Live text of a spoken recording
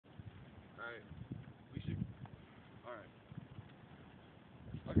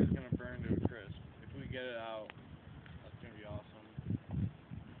motherfucker's gonna burn to a crisp. If we get it out, that's gonna be awesome.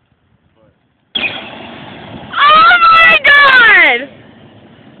 But Oh my God!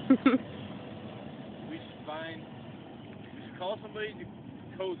 we should call somebody to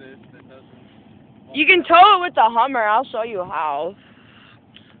tow this that doesn't. You can tow it with the Hummer. I'll show you how.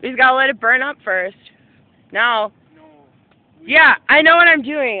 We just gotta let it burn up first. Now. No. Yeah, I know what I'm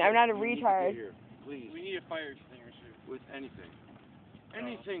doing. I'm not a retard. Here, please. We need a fire extinguisher. With anything.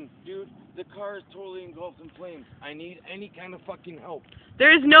 Anything, dude. The car is totally engulfed in flames. I need any kind of fucking help.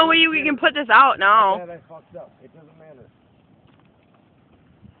 There's no way we can put this out now. I fucked up. It doesn't matter.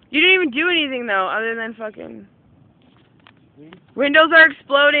 You didn't even do anything though, other than fucking. Windows are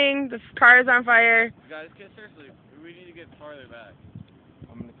exploding. The car is on fire. Guys, seriously, we need to get farther back.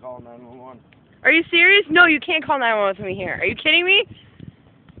 I'm gonna call 911. Are you serious? No, you can't call 911 with me here. Are you kidding me?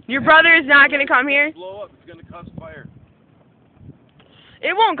 Your brother is not gonna come here. Blow up. It's gonna cause fire.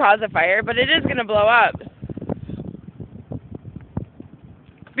 It won't cause a fire, but it is gonna blow up.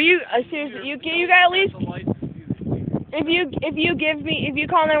 But you seriously, you gotta at least. If you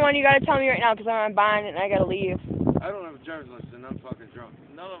call 911, you gotta tell me right now because I'm on bond and I gotta leave. I don't have a driver's license and I'm fucking drunk.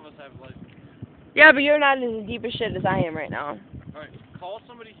 None of us have license. Yeah, but you're not as deep as shit as I am right now. Alright, call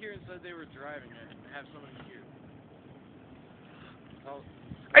somebody here and said they were driving it and have somebody here.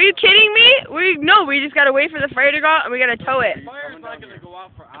 Are you kidding me? We just gotta wait for the fire to go out and we gotta tow it. The fire's not gonna go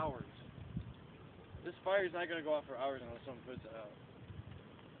out for hours. This fire's not gonna go out for hours unless someone puts it out.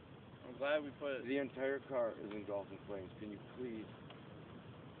 I'm glad we put it. The entire car is engulfed in flames. Can you please?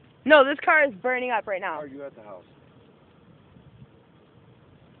 No, this car is burning up right now. Are you at the house?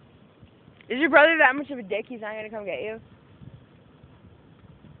 Is your brother that much of a dick? He's not gonna come get you?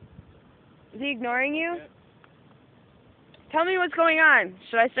 Is he ignoring you? Yeah. Tell me what's going on.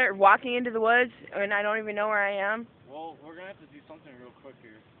 Should I start walking into the woods and I don't even know where I am? Well, we're gonna have to do something real quick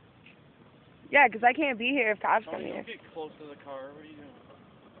here. Yeah, 'cause I can't be here if cops come Tony, here. don't get close to the car. What are you doing?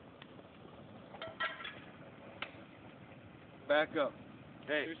 Back up.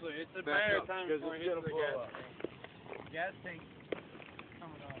 Hey. Seriously, it's a back matter up, of time 'cause before it it's hits gonna the blow gas up. tank. Gas tank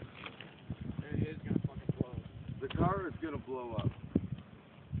coming on. It is gonna fucking blow. The car is gonna blow up.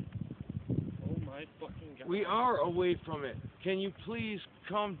 Oh my fucking god. We are away from it. Can you please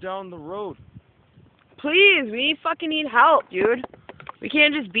come down the road? Please, we fucking need help, dude. We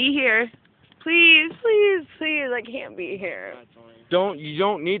can't just be here. Please, please, please, I can't be here. You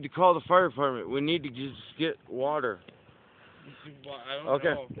don't need to call the fire department. We need to just get water. I don't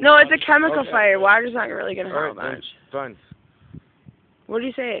Okay. know. No, it's a chemical Okay. fire. Water's not really gonna All help right, much. fine. What do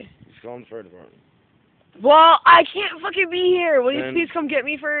you say? Just call the fire department. Well, I can't fucking be here. Will you Then- please come get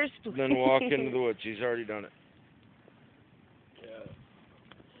me first? Then walk into the woods. She's already done it. Yeah.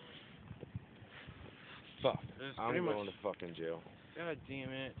 Fuck. It's I'm pretty going much. to fucking jail. God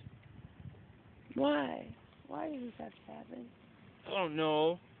damn it. Why? Why does this have to happen? I don't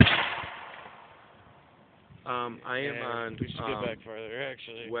know. I am Yeah, on We should get back farther,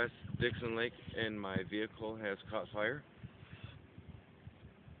 actually. West Dixon Lake, and my vehicle has caught fire.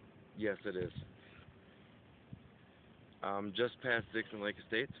 Yes, it is. Just past Dixon Lake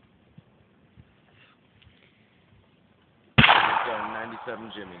Estates. It's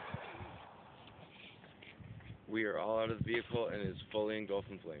 97 Jimmy. We are all out of the vehicle and it is fully engulfed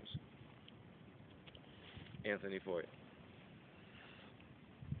in flames. Anthony Foyt.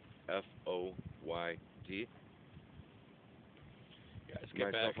 Foyt. Guys, My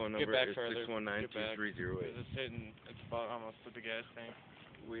get cell back. phone Get number back is further. 619-2308. It's hitting. It's about almost to the gas tank.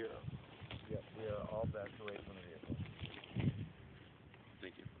 We are all backed away from the vehicle.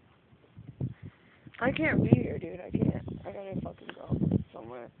 Thank you. I can't be here, dude. I can't. I gotta fucking go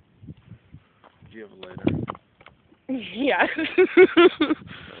somewhere. Do you have a lighter? Yeah.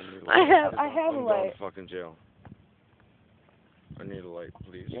 I have a I'm going light. to fucking jail. I need a light,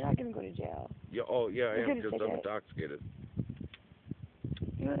 please. You're not gonna go to jail. Yeah, oh, yeah, I You're am, gonna because take I'm it. intoxicated.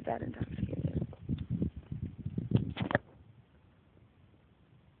 You're not that intoxicated.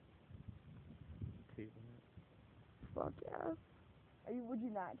 Fuck yeah. Would you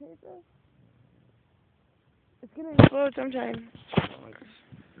not take this? It's gonna explode sometime.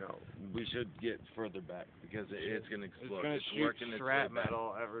 No, we should get further back, because it's going to explode. It's gonna shoot working its way back.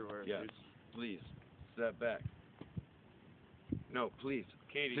 shrapnel everywhere. Yes, dude. please, step back. No, please.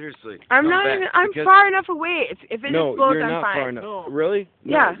 Katie. Seriously. I'm come not back, even. I'm because- far enough away. If it No, explodes, you're I'm not fine. far enough. No. Really?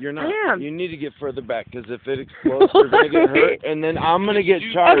 No, Yeah, you're not. I am. You need to get further back, because if it explodes, you're going to get hurt, and then I'm going to get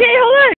charged. Okay, hold on.